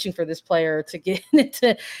are itching for this player to get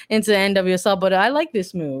into NWSL, but I like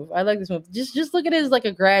this move. Just look at it as like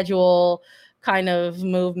a gradual kind of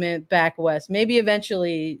movement back west. Maybe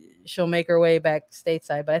eventually she'll make her way back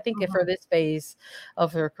stateside, but I think for this phase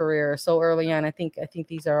of her career so early on, I think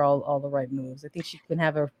these are all the right moves. I think she can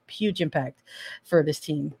have a huge impact for this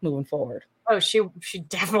team moving forward. Oh, she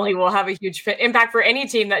definitely will have a huge impact for any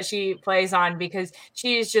team that she plays on, because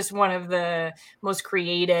she is just one of the most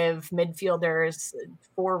creative midfielders,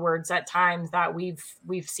 forwards at times that we've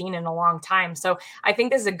seen in a long time. So I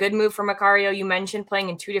think this is a good move for Macario. You mentioned playing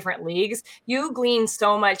in 2 different leagues. You glean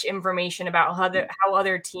so much information about how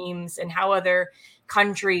other teams and how other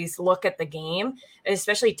countries look at the game,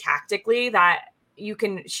 especially tactically, that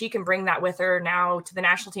she can bring that with her now to the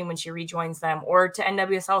national team when she rejoins them, or to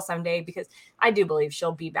NWSL someday, because I do believe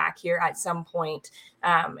she'll be back here at some point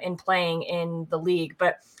and playing in the league.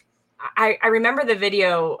 But I remember the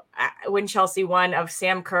video when Chelsea won of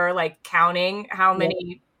Sam Kerr, like counting how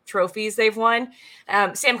many trophies they've won.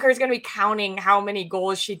 Sam Kerr is going to be counting how many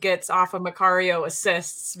goals she gets off of Macario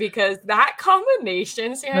assists, because that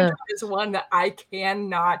combination, Sandra, is one that I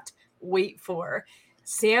cannot wait for.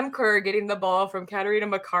 Sam Kerr getting the ball from Catarina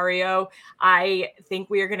Macario. I think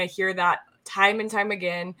we are going to hear that time and time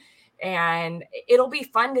again. And it'll be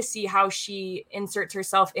fun to see how she inserts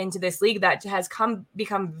herself into this league that has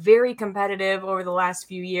become very competitive over the last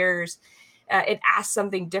few years. It asks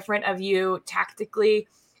something different of you tactically.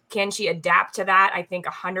 Can she adapt to that? I think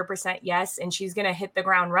 100% yes. And she's going to hit the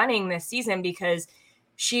ground running this season, because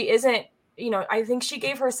she isn't, I think she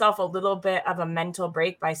gave herself a little bit of a mental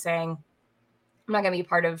break by saying, I'm not going to be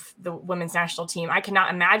part of the women's national team. I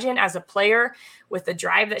cannot imagine, as a player with the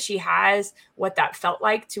drive that she has, what that felt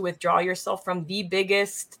like to withdraw yourself from the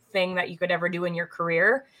biggest thing that you could ever do in your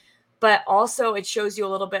career. But also it shows you a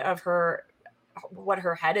little bit of what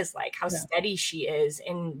her head is like, how steady she is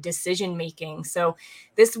in decision-making. So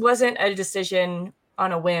this wasn't a decision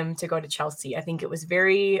on a whim to go to Chelsea. I think it was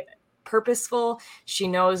very purposeful. She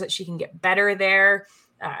knows that she can get better there.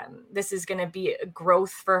 this is going to be a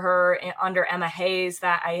growth for her under Emma Hayes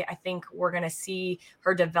that I think we're going to see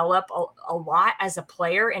her develop a lot as a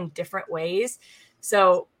player in different ways.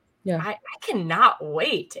 So yeah, I cannot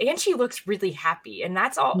wait. And she looks really happy. And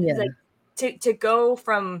that's all. Yeah. Like to go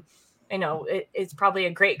from, it's probably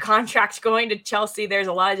a great contract going to Chelsea. There's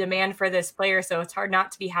a lot of demand for this player. So it's hard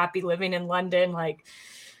not to be happy living in London. Like,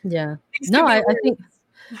 yeah, no, I think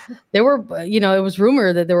there were, it was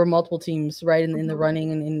rumored that there were multiple teams right in the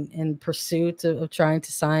running and in pursuit of trying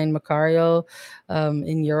to sign Macario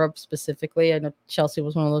in Europe specifically. I know Chelsea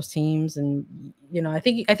was one of those teams. And, I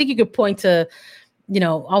think you could point to,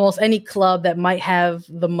 almost any club that might have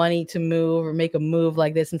the money to move or make a move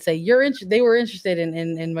like this and say they were interested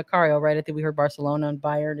in Macario, right? I think we heard Barcelona and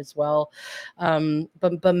Bayern as well,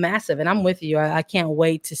 but massive. And I'm with you. I can't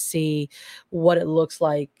wait to see what it looks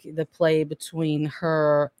like, the play between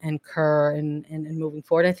her and Kerr and moving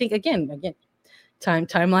forward. I think again.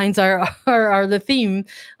 Timelines are the theme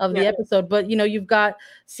of the episode, but you've got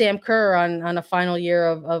Sam Kerr on a final year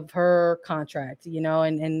of her contract,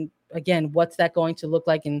 and again, what's that going to look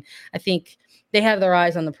like? And I think they have their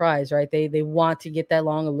eyes on the prize, right? They want to get that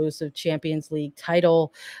long elusive Champions League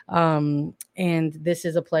title, and this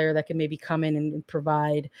is a player that can maybe come in and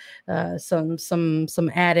provide some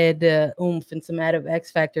added oomph and some added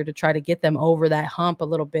X factor to try to get them over that hump a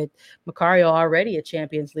little bit. Macario already a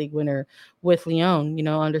Champions League winner with Lyon,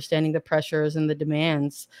 understanding the pressures and the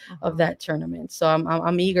demands of that tournament. So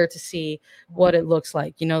I'm eager to see what it looks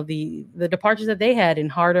like. The departures that they had in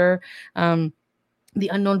Harder, the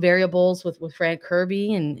unknown variables with Fran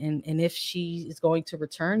Kirby and if she is going to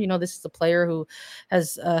return. This is a player who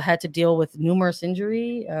has had to deal with numerous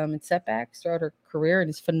injury and setbacks throughout her career and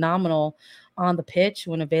is phenomenal on the pitch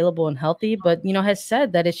when available and healthy, but has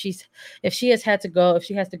said that if she has to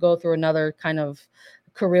go through another kind of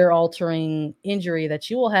career altering injury, that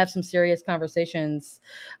she will have some serious conversations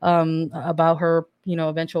about her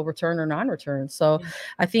eventual return or non-return. So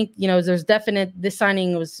I think there's this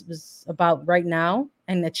signing was about right now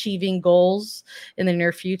and achieving goals in the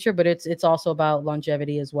near future, but it's also about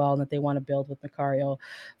longevity as well, and that they want to build with Macario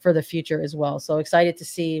for the future as well. So excited to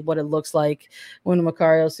see what it looks like when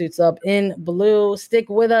Macario suits up in blue. Stick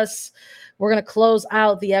with us. We're going to close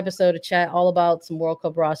out the episode to chat all about some World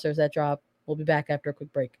Cup rosters that drop. We'll be back after a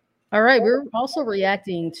quick break. All right, we're also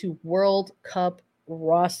reacting to World Cup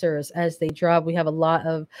rosters as they drop. We have a lot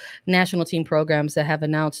of national team programs that have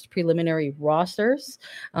announced preliminary rosters.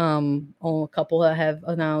 A couple that have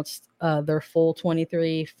announced their full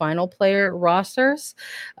 23 final player rosters.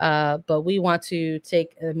 But we want to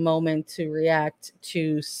take a moment to react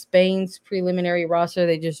to Spain's preliminary roster.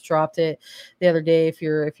 They just dropped it the other day. If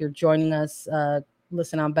you're joining us,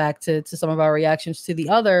 listen on back to some of our reactions to the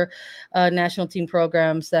other national team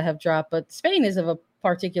programs that have dropped. But Spain is of a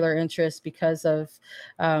particular interest because of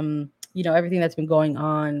everything that's been going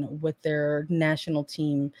on with their national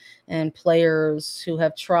team and players who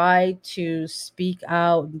have tried to speak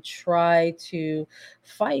out and try to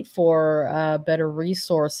fight for better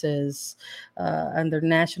resources and their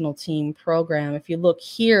national team program. If you look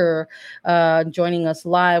here, joining us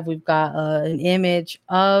live, we've got an image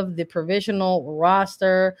of the provisional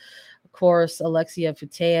roster. Of course, Alexia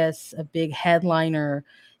Putellas, a big headliner.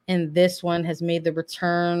 And this one has made the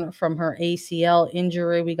return from her ACL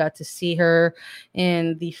injury. We got to see her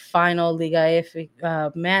in the final Liga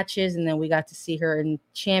F matches, and then we got to see her in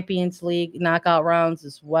Champions League knockout rounds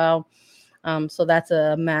as well. So that's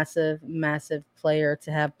a massive, massive player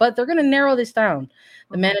to have. But they're going to narrow this down.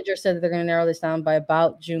 The manager said that they're going to narrow this down by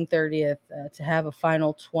about June 30th to have a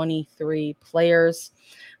final 23 players.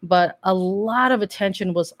 But a lot of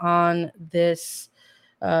attention was on this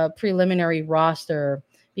preliminary roster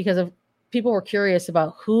because people were curious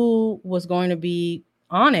about who was going to be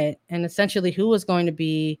on it and essentially who was going to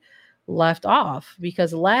be left off.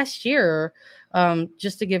 Because last year,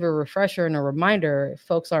 just to give a refresher and a reminder, if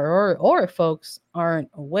folks are or if folks aren't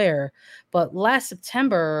aware, but last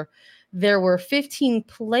September there were 15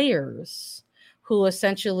 players who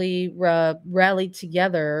essentially rallied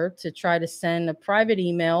together to try to send a private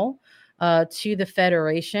email to the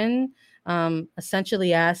federation,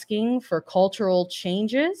 essentially asking for cultural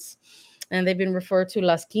changes. And they've been referred to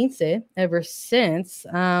Las Quince ever since.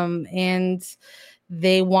 And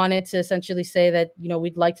they wanted to essentially say that,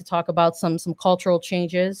 we'd like to talk about some cultural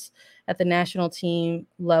changes at the national team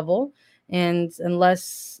level. And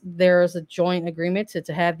unless there's a joint agreement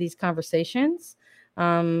to have these conversations,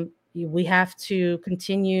 we have to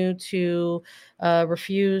continue to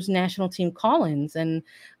refuse national team call-ins. And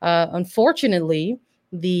unfortunately,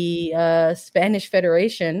 the Spanish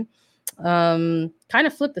Federation kind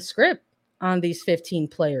of flipped the script on these 15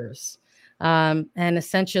 players, and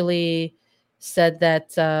essentially said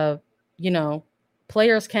that,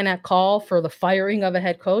 players cannot call for the firing of a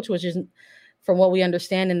head coach, which is, from what we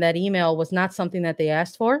understand in that email, was not something that they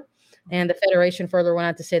asked for. And the federation further went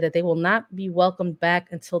on to say that they will not be welcomed back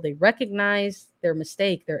until they recognize their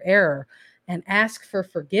mistake, their error, and ask for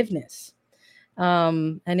forgiveness.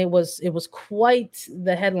 And it was quite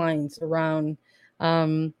the headlines around,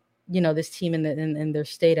 this team in their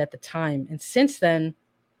state at the time. And since then,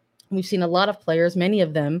 we've seen a lot of players, many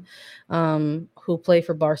of them who play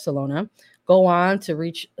for Barcelona, go on to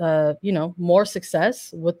reach, more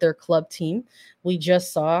success with their club team. We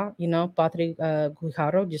just saw, Patrick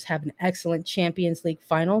Guijarro just have an excellent Champions League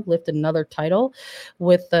final, lift another title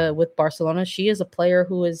with Barcelona. She is a player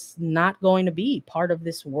who is not going to be part of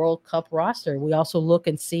this World Cup roster. We also look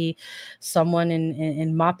and see someone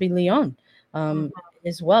in Mapi Leon.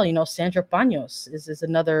 As well, Sandra Paños is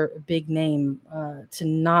another big name to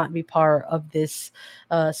not be part of this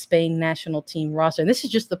Spain national team roster. And this is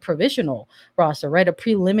just the provisional roster, right? A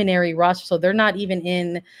preliminary roster. So they're not even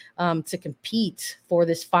in to compete for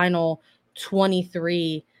this final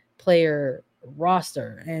 23 player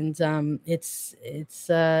roster. And it's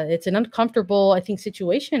an uncomfortable, I think,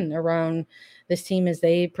 situation around this team as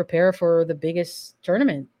they prepare for the biggest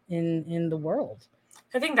tournament in the world.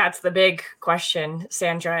 I think that's the big question,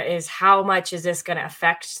 Sandra, is how much is this going to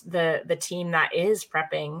affect the team that is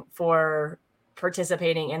prepping for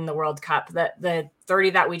participating in the World Cup? The 30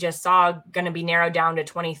 that we just saw going to be narrowed down to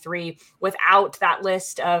 23 without that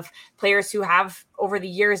list of players who have over the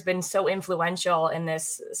years been so influential in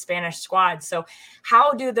this Spanish squad. So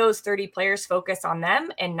how do those 30 players focus on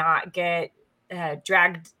them and not get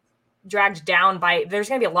dragged down by, there's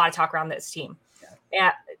going to be a lot of talk around this team.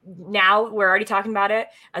 Yeah. Now we're already talking about it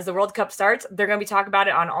as the World Cup starts. They're going to be talking about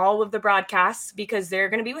it on all of the broadcasts because they're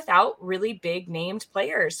going to be without really big named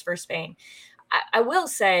players for Spain. I will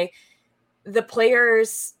say the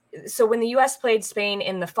players. So when the U.S. played Spain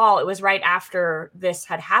in the fall, it was right after this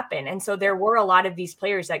had happened. And so there were a lot of these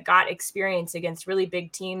players that got experience against really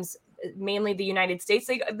big teams, mainly the United States.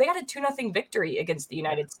 They got a 2-0 victory against the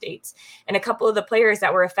United States. And a couple of the players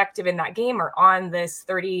that were effective in that game are on this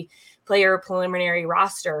 30-player preliminary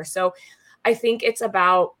roster. So I think it's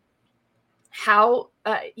about how,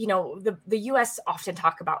 the U.S. often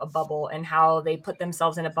talk about a bubble and how they put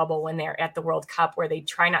themselves in a bubble when they're at the World Cup where they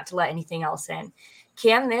try not to let anything else in.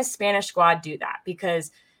 Can this Spanish squad do that?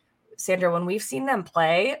 Because, Sandra, when we've seen them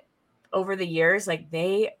play over the years, like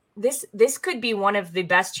this could be one of the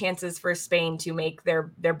best chances for Spain to make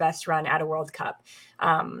their best run at a World Cup.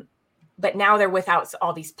 But now they're without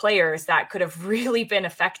all these players that could have really been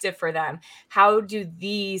effective for them. How do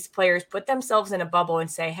these players put themselves in a bubble and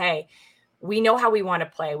say, hey, we know how we want to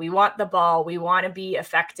play. We want the ball. We want to be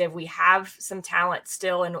effective. We have some talent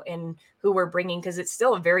still in who we're bringing because it's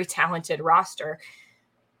still a very talented roster.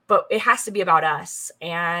 But it has to be about us.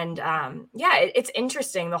 And it's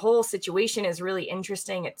interesting. The whole situation is really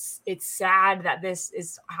interesting. It's sad that this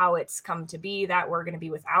is how it's come to be, that we're going to be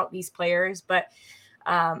without these players. But,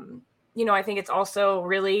 I think it's also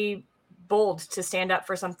really bold to stand up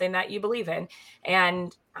for something that you believe in.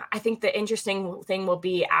 And I think the interesting thing will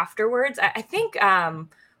be afterwards. I think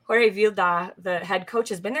Jorge Vilda, the head coach,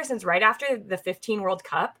 has been there since right after the 15 World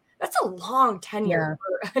Cup. That's a long tenure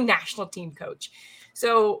for a national team coach.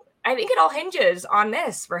 So I think it all hinges on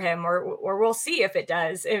this for him, or we'll see if it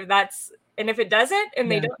does. If it doesn't, and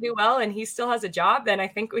they don't do well, and he still has a job, then I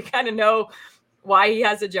think we kind of know why he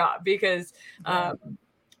has a job. Because,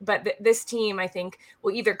 but this team, I think,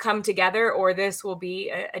 will either come together, or this will be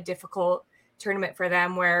a difficult tournament for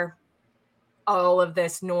them, where all of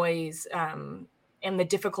this noise and the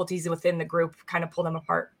difficulties within the group kind of pull them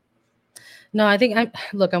apart. No, I think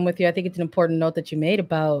I'm with you. I think it's an important note that you made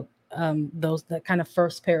about that kind of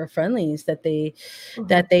first pair of friendlies that they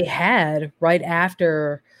had right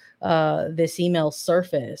after this email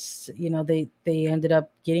surfaced. They ended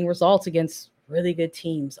up getting results against really good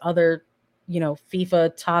teams, other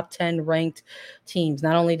FIFA top 10 ranked teams.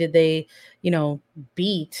 Not only did they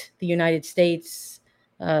beat the United States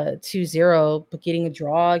 2-0, but getting a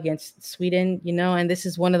draw against Sweden, and this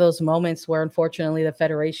is one of those moments where unfortunately the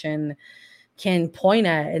federation can point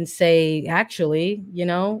at and say, actually,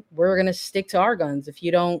 we're going to stick to our guns. If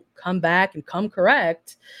you don't come back and come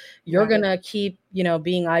correct, you're going to keep,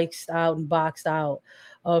 being iced out and boxed out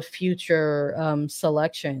of future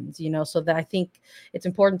selections, so that I think it's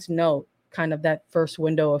important to note kind of that first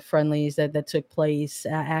window of friendlies that took place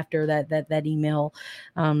after that email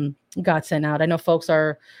got sent out. I know folks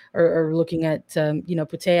are looking at,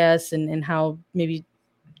 Putellas and how maybe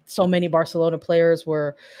so many Barcelona players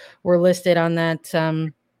were listed on that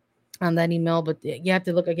email. But you have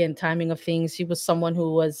to look again, timing of things. She was someone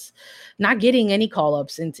who was not getting any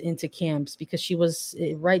call-ups into camps because she was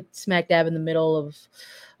right smack dab in the middle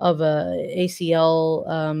of a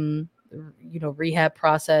ACL rehab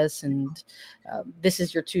process, and this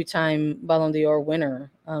is your 2-time Ballon d'Or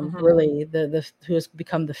winner, really the who has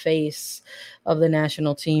become the face of the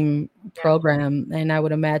national team program. And I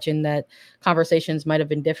would imagine that conversations might have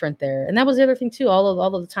been different there. And that was the other thing too. All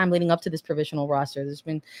of the time leading up to this provisional roster,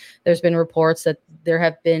 there's been reports that there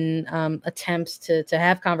have been attempts to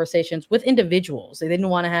have conversations with individuals. They didn't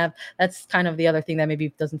want to have. That's kind of the other thing that maybe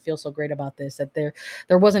doesn't feel so great about this. That there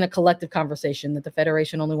wasn't a collective conversation. That the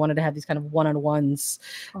federation only wanted to have these kind of one-on-ones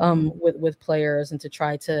with players, and to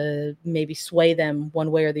try to maybe sway them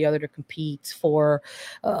one way or the other to compete for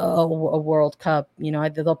a World Cup.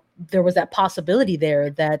 There was that possibility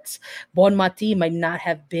there that Bonmati might not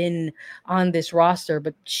have been on this roster,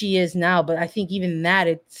 but she is now. But I think even that,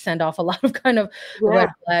 it sent off a lot of kind of red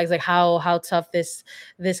flags, like how tough this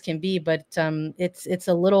can be. But it's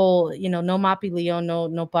a little, no Mapi Leon,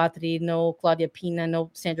 no Patri, no Claudia Pina,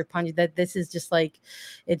 no Sandra Pani. That this is just like,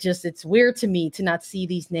 it's weird to me to not see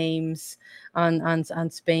these names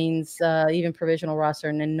on Spain's even provisional roster,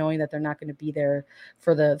 and then knowing that they're not going to be there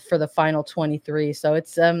for the final 23. So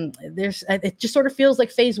it's it just sort of feels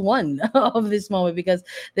like phase one of this moment, because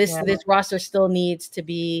this roster still needs to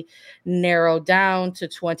be narrowed down to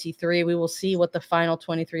 23. We will see what the final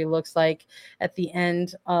 23 looks like at the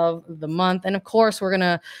end of the month. And of course, we're going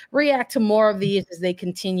to react to more of these as they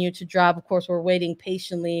continue to drop. Of course, we're waiting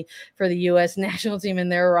patiently for the U.S. national team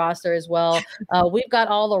and their roster as well. We've got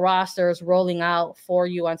all the rosters rolling out for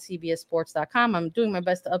you on cbssports.com. I'm doing my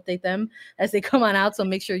best to update them as they come on out, so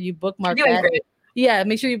make sure you bookmark that. Great. Yeah,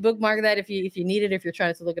 make sure you bookmark that if you need it, if you're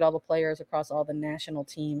trying to look at all the players across all the national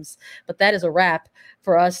teams. But that is a wrap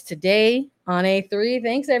for us today on A3.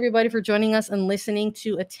 Thanks everybody for joining us and listening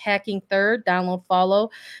to Attacking Third. Download, follow,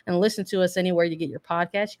 and listen to us anywhere you get your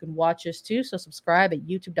podcast. You can watch us too, so subscribe at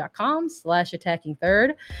youtube.com/Attacking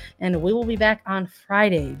Third. And we will be back on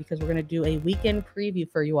Friday because we're going to do a weekend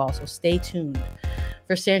preview for you all, so stay tuned.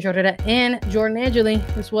 For Sandra Herrera and Jordan Angeli,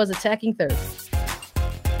 this was Attacking Third.